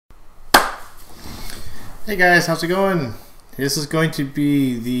Hey guys, how's it going? This is going to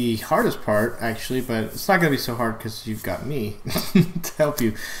be the hardest part actually, but it's not going to be so hard because you've got me to help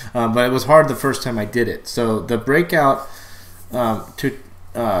you. But it was hard the first time I did it. So the Breakout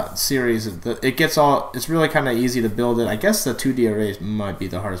series, it's really kind of easy to build it. I guess the 2D arrays might be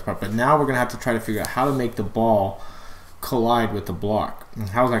the hardest part, but now we're going to have to try to figure out how to make the ball collide with the block. And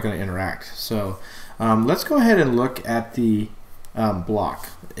how is that going to interact? So let's go ahead and look at the block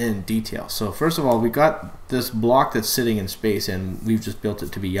in detail. So first of all, we got this block that's sitting in space and we've just built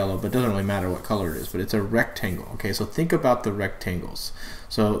it to be yellow, but it doesn't really matter what color it is, but it's a rectangle. Okay, so think about the rectangles.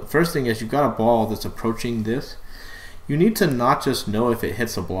 So first thing is, you've got a ball that's approaching this. You need to not just know if it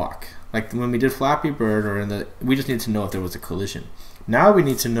hits a block. Like when we did Flappy Bird, we just need to know if there was a collision. Now we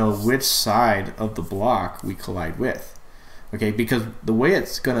need to know which side of the block we collide with. Okay, because the way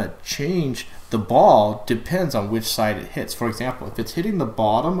it's going to change the ball depends on which side it hits. For example, if it's hitting the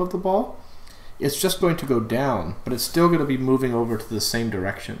bottom of the ball, it's just going to go down, but it's still going to be moving over to the same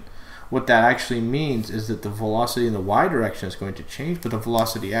direction. What that actually means is that the velocity in the y direction is going to change, but the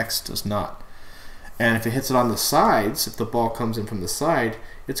velocity x does not. And if it hits it on the sides, if the ball comes in from the side,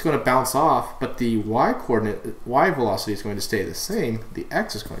 it's going to bounce off, but the y velocity is going to stay the same. The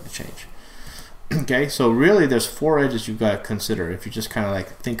x is going to change. Okay, so really there's four edges you've got to consider. If you just kind of like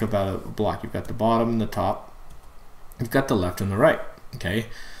think about a block, you've got the bottom and the top, you've got the left and the right. Okay,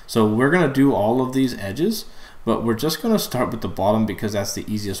 so we're going to do all of these edges, but we're just going to start with the bottom because that's the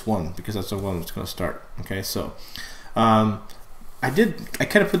easiest one, because that's the one that's going to start. Okay, so I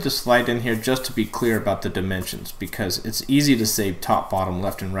kind of put this slide in here just to be clear about the dimensions, because it's easy to say top, bottom,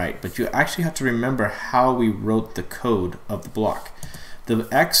 left, and right, but you actually have to remember how we wrote the code of the block. The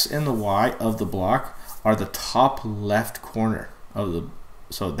x and the y of the block are the top left corner of the,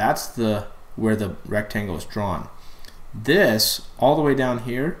 so that's where the rectangle is drawn. This all the way down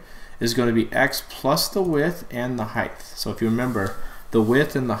here is going to be x plus the width and the height. So if you remember, the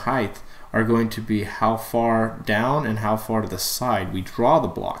width and the height are going to be how far down and how far to the side we draw the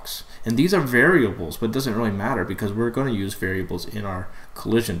blocks. And these are variables, but it doesn't really matter because we're going to use variables in our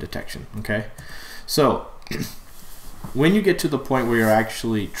collision detection. Okay, so when you get to the point where you're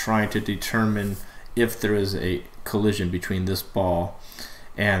actually trying to determine if there is a collision between this ball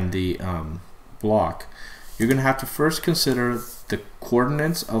and the block, you're going to have to first consider the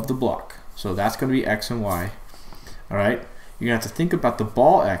coordinates of the block. So that's going to be x and y. Alright, you're going to have to think about the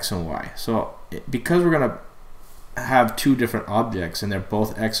ball x and y. So because we're going to have two different objects and they're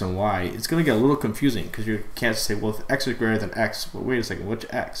both x and y, it's going to get a little confusing because you can't say, well, if x is greater than x, but wait a second, which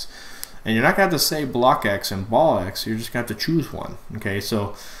x? And you're not going to have to say block x and ball x, you're just going to have to choose one. Okay,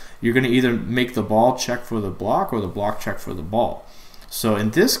 so you're going to either make the ball check for the block or the block check for the ball. So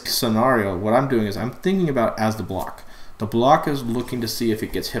in this scenario, what I'm doing is I'm thinking about as the block. The block is looking to see if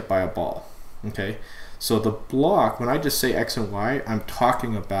it gets hit by a ball. Okay, so the block, when I just say x and y, I'm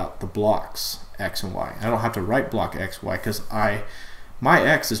talking about the blocks x and y. I don't have to write block x, y, because my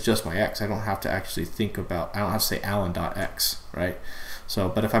x is just my x. I don't have to actually think about, I don't have to say Alan.x, right? So,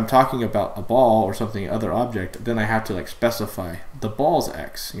 but if I'm talking about a ball or something, other object, then I have to like specify the ball's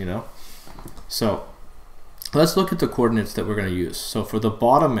x, you know? So let's look at the coordinates that we're going to use. So for the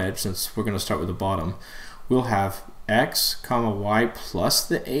bottom edge, since we're going to start with the bottom, we'll have x comma y plus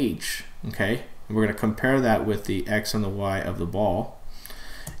the h, okay? And we're going to compare that with the x and the y of the ball.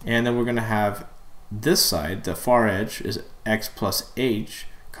 And then we're going to have this side, the far edge, is x plus h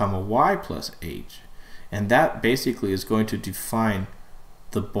comma y plus h. And that basically is going to define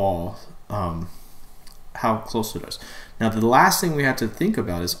the ball, how close it is. Now the last thing we have to think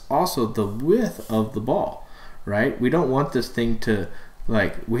about is also the width of the ball, right? We don't want this thing to,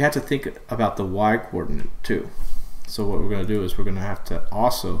 like, we have to think about the y coordinate too. So what we're going to do is we're going to have to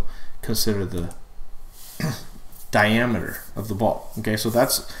also consider the diameter of the ball. Okay, so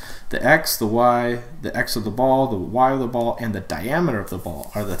that's the x, the y, the x of the ball, the y of the ball, and the diameter of the ball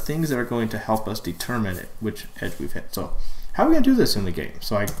are the things that are going to help us determine which edge we've hit. So how are we going to do this in the game?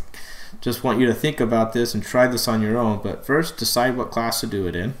 So I just want you to think about this and try this on your own, but first decide what class to do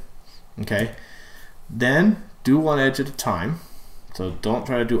it in. Okay, then do one edge at a time. So don't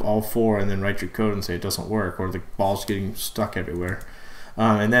try to do all four and then write your code and say it doesn't work or the ball's getting stuck everywhere.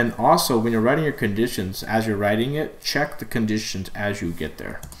 And then also when you're writing your conditions, as you're writing it, check the conditions as you get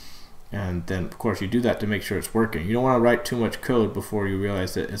there. And then of course you do that to make sure it's working. You don't want to write too much code before you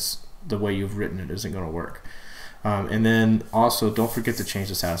realize that it's the way you've written it isn't going to work. And then also don't forget to change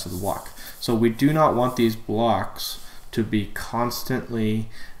the status of the block. So we do not want these blocks to be constantly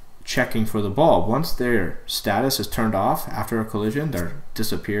checking for the ball. Once their status is turned off after a collision, they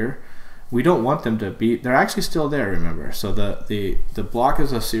disappear, we don't want them to be, they're actually still there, remember. So the block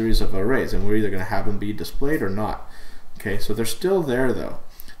is a series of arrays, and we're either going to have them be displayed or not. Okay, so they're still there though.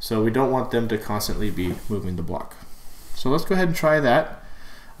 So we don't want them to constantly be moving the block. So let's go ahead and try that.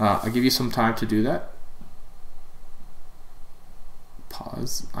 I'll give you some time to do that.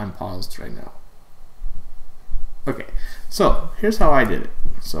 Pause. I'm paused right now. Okay, so here's how I did it.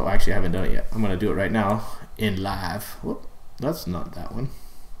 So actually I haven't done it yet. I'm going to do it right now in live. Whoop, that's not that one.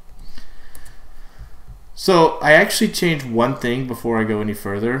 So I actually changed one thing before I go any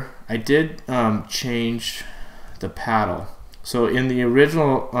further. I did change the paddle. So in the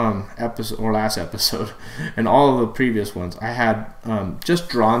original episode, or last episode, and all of the previous ones, I had just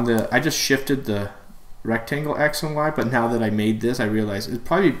drawn I just shifted the rectangle X and Y, but now that I made this, I realized it'd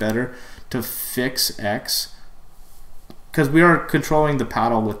probably be better to fix X, because we are controlling the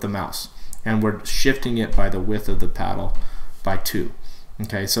paddle with the mouse, and we're shifting it by the width of the paddle by 2.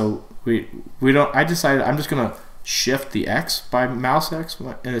 Okay, so we don't, I decided I'm just gonna shift the X by mouse X,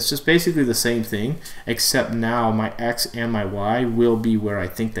 and it's just basically the same thing, except now my X and my Y will be where I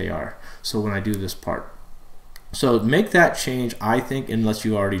think they are. So when I do this part, so make that change, I think, unless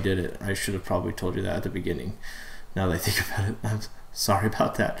you already did it. I should have probably told you that at the beginning. Now that I think about it, I'm sorry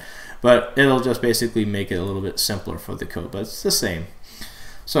about that, but it'll just basically make it a little bit simpler for the code, but it's the same.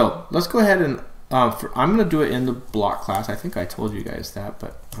 So let's go ahead and I'm going to do it in the block class. I think I told you guys that,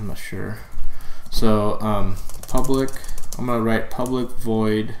 but I'm not sure. So public, I'm going to write public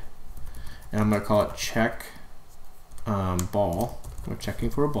void, and I'm going to call it check ball. We're checking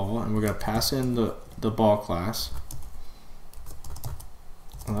for a ball, and we're going to pass in the ball class.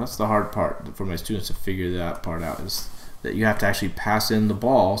 Well, that's the hard part for my students to figure that part out, is that you have to actually pass in the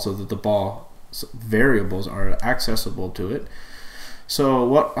ball so that the ball variables are accessible to it. So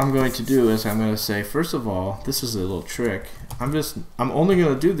what I'm going to do is I'm going to say, first of all, this is a little trick. I'm only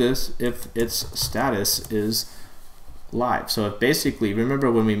going to do this if its status is live. So if basically,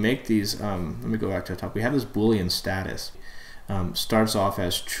 remember when we make these, let me go back to the top. We have this Boolean status. Starts off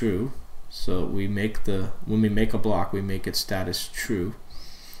as true. So we make when we make a block, we make its status true,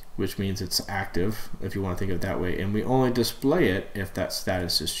 which means it's active, if you want to think of it that way. And we only display it if that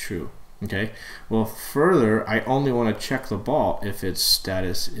status is true. Okay, well, further, I only want to check the ball if its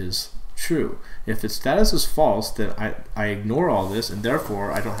status is true. If its status is false, then I ignore all this, and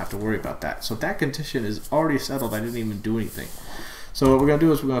therefore I don't have to worry about that. So that condition is already settled. I didn't even do anything. So what we're going to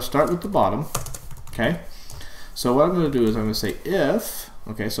do is we're going to start with the bottom. Okay, so what I'm going to do is I'm going to say if,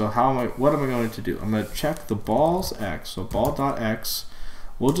 okay, so what am I going to do? I'm going to check the ball's X. So ball.x,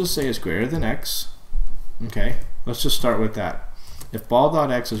 we'll just say it's greater than X. Okay, let's just start with that. If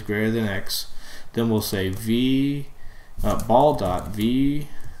ball.x is greater than X, then we'll say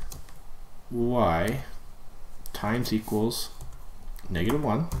ball.vy times equals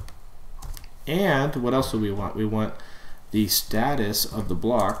 -1. And what else do we want? We want the status of the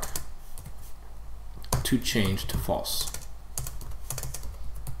block to change to false.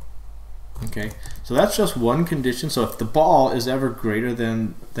 Okay, so that's just one condition. So if the ball is ever greater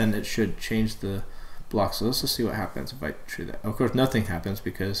than, then it should change the block. So let's just see what happens if I true that. Of course, nothing happens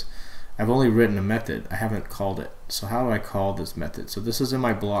because I've only written a method. I haven't called it. So how do I call this method? So this is in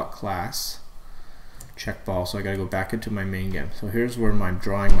my block class, check ball. So I got to go back into my main game. So here's where I'm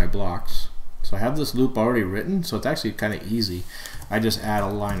drawing my blocks. So I have this loop already written, so it's actually kind of easy. I just add a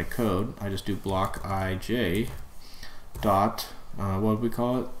line of code. I just do block ij dot what do we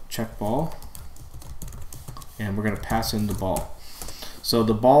call it? Check ball, and we're going to pass in the ball. So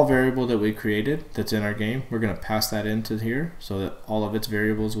the ball variable that we created that's in our game, we're going to pass that into here so that all of its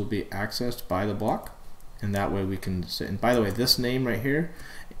variables will be accessed by the block, and that way we can say, and by the way, this name right here,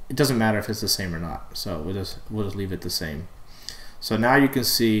 it doesn't matter if it's the same or not, so we'll just leave it the same. So now you can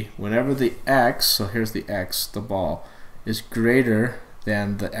see whenever the X, so here's the X, the ball, is greater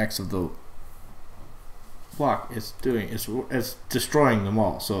than the X of the block, it's destroying them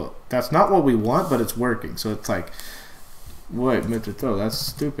all. So that's not what we want, but it's working. So it's like, wait, meant to throw, that's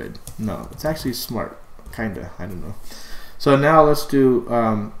stupid. No, it's actually smart, kinda, I don't know. So now let's do,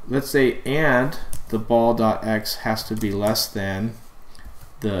 let's say and the ball.x has to be less than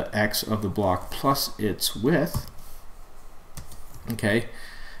the X of the block plus its width. Okay,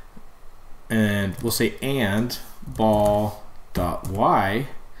 and we'll say and ball.y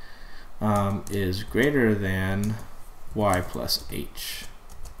is greater than y plus h.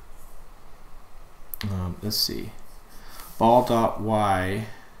 Let's see, ball.y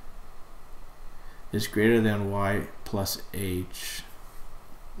is greater than y plus h.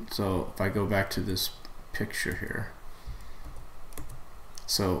 So if I go back to this picture here,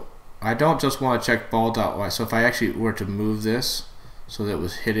 so I don't just want to check ball.y. So if I actually were to move this so that it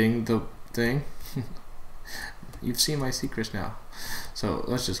was hitting the thing. You've seen my secrets now. So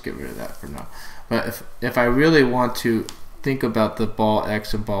let's just get rid of that for now. But if I really want to think about the ball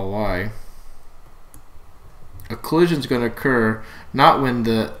X and ball Y, a collision is going to occur not when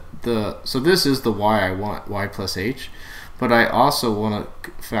so this is the Y I want, Y plus H, but I also want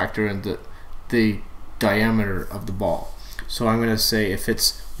to factor in the diameter of the ball. So I'm going to say if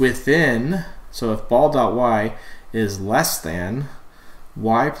it's within, so if ball dot Y is less than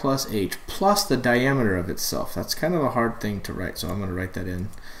Y plus H plus the diameter of itself. That's kind of a hard thing to write, so I'm going to write that in.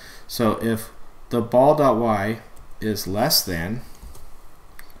 So if the ball dot Y is less than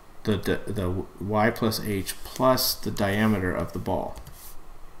the Y plus H plus the diameter of the ball,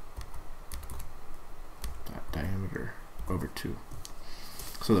 diameter over 2.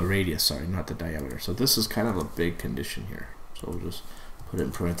 So the radius, sorry, not the diameter. So this is kind of a big condition here. So we'll just put it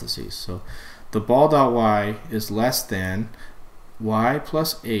in parentheses. So the ball dot Y is less than Y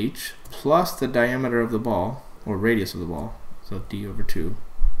plus H plus the diameter of the ball, or radius of the ball, so D over 2.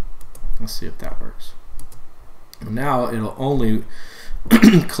 Let's see if that works. Now it'll only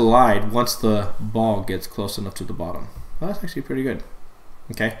collide once the ball gets close enough to the bottom. Well, that's actually pretty good.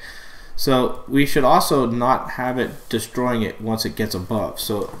 Okay, so we should also not have it destroying it once it gets above.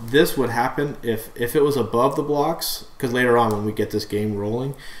 So this would happen if it was above the blocks, because later on when we get this game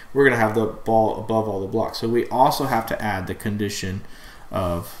rolling, we're going to have the ball above all the blocks. So we also have to add the condition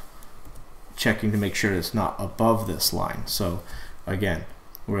of checking to make sure it's not above this line. So again,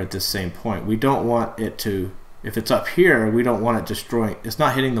 we're at this same point. We don't want it to, if it's up here, we don't want it destroying, it's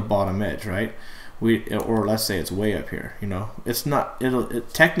not hitting the bottom edge, right? Or let's say it's way up here, you know, it's not,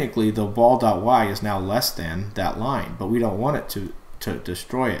 technically the ball dot Y is now less than that line, but we don't want it to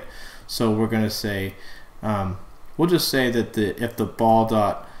destroy it. So we're going to say, we'll just say that if the ball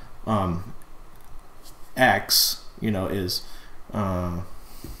dot X, you know, is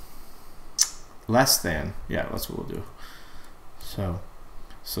less than, yeah, that's what we'll do. So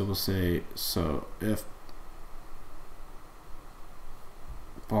we'll say, so if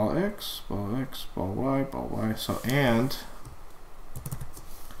ball X, ball Y, so and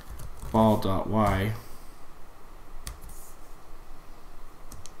ball dot Y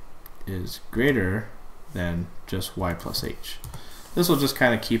is greater than just Y plus H. This will just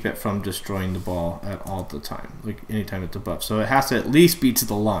kind of keep it from destroying the ball at all the time, like anytime it's above. So it has to at least be to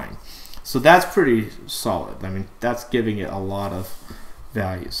the line. So that's pretty solid. I mean, that's giving it a lot of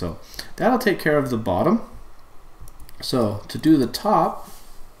value. So that'll take care of the bottom. So to do the top,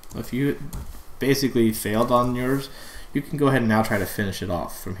 if you basically failed on yours, you can go ahead and now try to finish it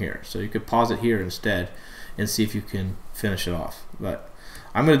off from here. So you could pause it here instead and see if you can finish it off. But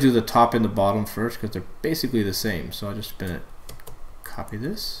I'm going to do the top and the bottom first because they're basically the same. So I'll just spin it, copy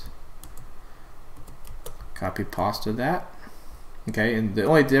this, copy pasta that. Okay, and the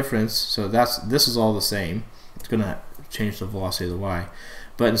only difference, so this is all the same. It's going to change the velocity of the Y,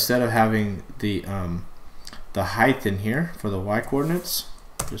 but instead of having the height in here for the Y coordinates,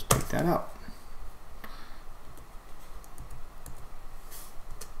 just take that out.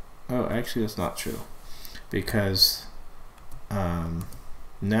 Oh, actually that's not true, because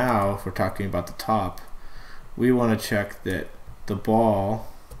now if we're talking about the top, we want to check that the ball,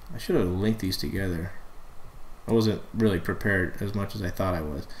 I should have linked these together. I wasn't really prepared as much as I thought I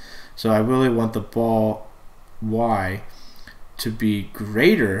was. So I really want the ball Y to be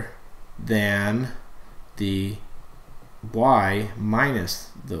greater than the Y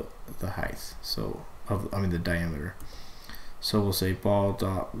minus the height, so I mean the diameter. So we'll say ball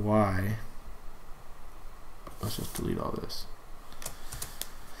dot Y, let's just delete all this,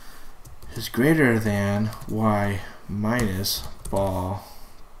 is greater than Y minus ball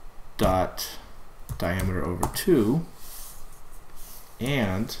dot diameter over 2,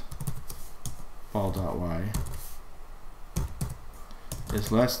 and ball dot Y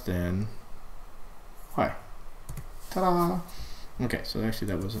is less than Y. Ta-da! Okay, so actually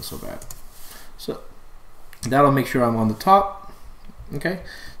that wasn't so bad. So that'll make sure I'm on the top. Okay,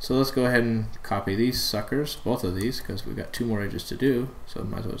 so let's go ahead and copy these suckers, both of these, because we've got 2 more edges to do. So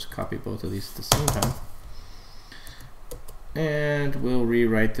might as well just copy both of these at the same time. And we'll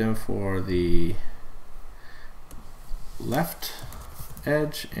rewrite them for the left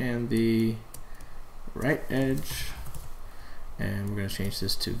edge and the right edge. And we're going to change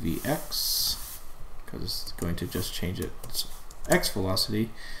this to Vx, because it's going to just change its x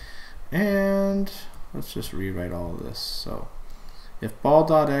velocity. And let's just rewrite all of this. So if ball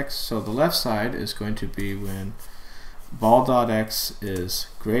dot x, so the left side is going to be when ball dot x is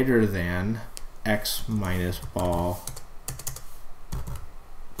greater than x minus ball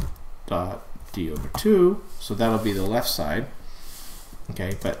dot d over 2, so that'll be the left side.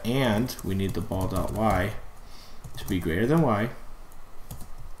 Okay, and we need the ball dot y to be greater than y,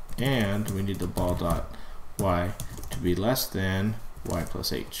 and we need the ball dot y to be less than y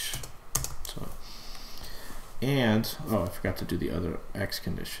plus h. So, and, oh, I forgot to do the other x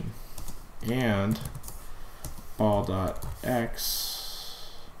condition. And ball dot x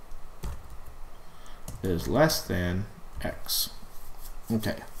is less than x.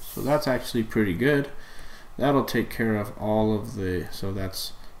 Okay, so that's actually pretty good. That'll take care of all of the, so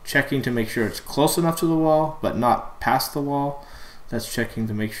that's checking to make sure it's close enough to the wall, but not past the wall. That's checking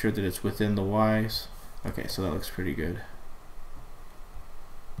to make sure that it's within the y's. Okay, so that looks pretty good.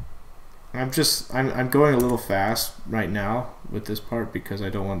 I'm going a little fast right now with this part because I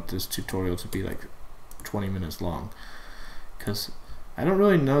don't want this tutorial to be like 20 minutes long, because I don't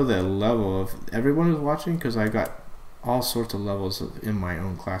really know the level of everyone who's watching, because I got all sorts of levels in my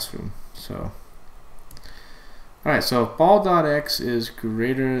own classroom. So alright, so if ball dot x is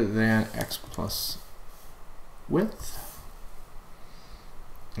greater than x plus width,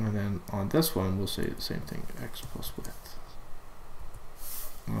 and then on this one we'll say the same thing, x plus width.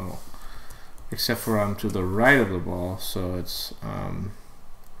 Oh, except for I'm to the right of the ball, so it's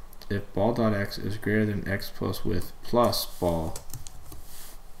if ball dot x is greater than x plus width plus ball.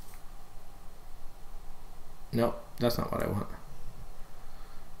 Nope, that's not what I want.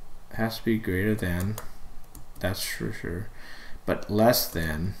 It has to be greater than, that's for sure, but less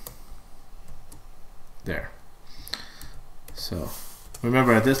than there. So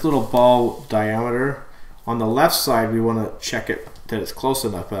remember, at this little ball diameter, on the left side we want to check it that it's close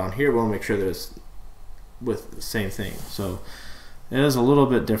enough, but on here we want to make sure that it's with the same thing. So it is a little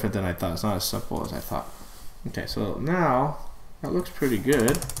bit different than I thought. It's not as simple as I thought. Okay, so now that looks pretty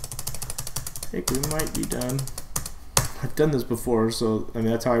good. I think we might be done. I've done this before, so I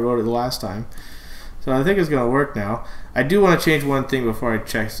mean that's how I wrote it the last time. So I think it's going to work now. I do want to change one thing before I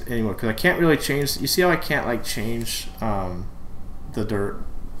check anymore, because I can't really change. You see how I can't like change the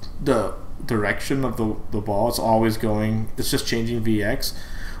direction of the ball? It's always going. It's just changing Vx.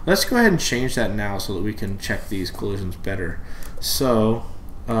 Let's go ahead and change that now so that we can check these collisions better. So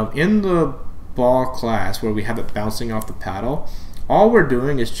in the ball class where we have it bouncing off the paddle, all we're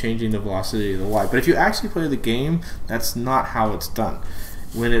doing is changing the velocity of the y. But if you actually play the game, that's not how it's done.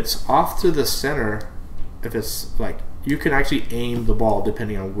 When it's off to the center, if it's like, you can actually aim the ball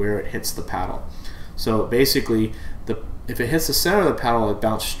depending on where it hits the paddle. So basically, if it hits the center of the paddle, it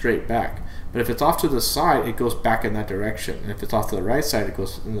bounces straight back. But if it's off to the side, it goes back in that direction. And if it's off to the right side, it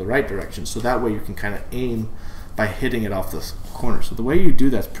goes in the right direction. So that way you can kind of aim by hitting it off the corner. So the way you do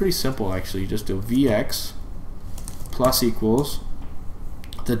that's pretty simple actually. You just do Vx plus equals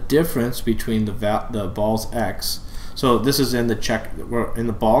the difference between the ball's x. So this is in the check, we're in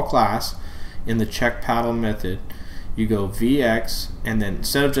the ball class, in the check paddle method. You go Vx, and then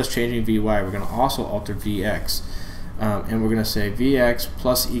instead of just changing Vy, we're going to also alter Vx. And we're going to say Vx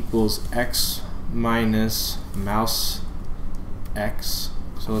plus equals x minus mouse x.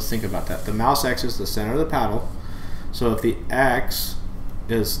 So let's think about that. The mouse x is the center of the paddle. So if the x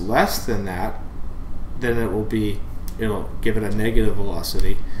is less than that, then it'll give it a negative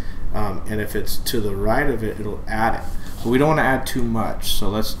velocity. And if it's to the right of it, it'll add it. But we don't want to add too much. So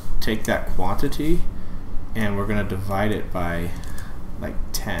let's take that quantity and we're going to divide it by like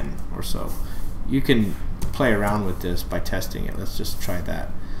 10 or so. You can play around with this by testing it. Let's just try that.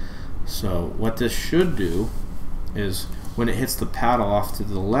 So what this should do is when it hits the paddle off to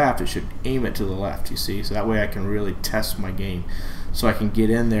the left, it should aim it to the left, you see? So that way I can really test my game. So I can get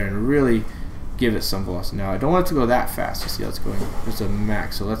in there and really give it some velocity. Now I don't want it to go that fast. You see how it's going? There's a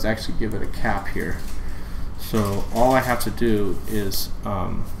max. So let's actually give it a cap here. So all I have to do is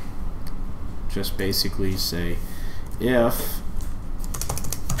just basically say if,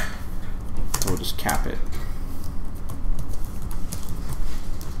 we'll just cap it.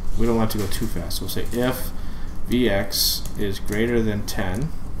 We don't want it to go too fast. So we'll say if Vx is greater than 10,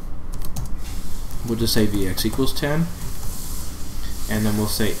 we'll just say Vx equals 10, and then we'll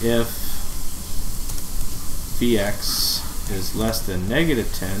say if Vx is less than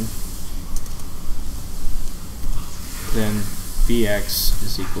negative 10, then Vx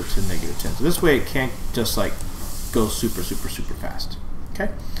is equal to negative 10. So this way it can't just like go super fast. Okay,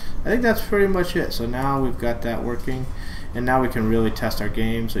 I think that's pretty much it. So now we've got that working, and now we can really test our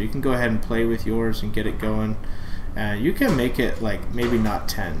game. So you can go ahead and play with yours and get it going. You can make it like maybe not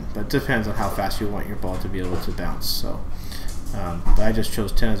 10, but it depends on how fast you want your ball to be able to bounce. So but I just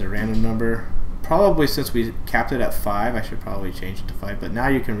chose 10 as a random number. Probably since we capped it at 5, I should probably change it to 5. But now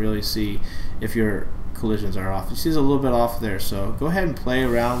you can really see if your collisions are off. You see it's a little bit off there. So go ahead and play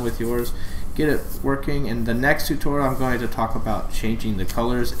around with yours. get it working. In the next tutorial, I'm going to talk about changing the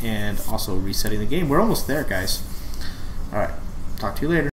colors and also resetting the game. We're almost there, guys. Alright, talk to you later.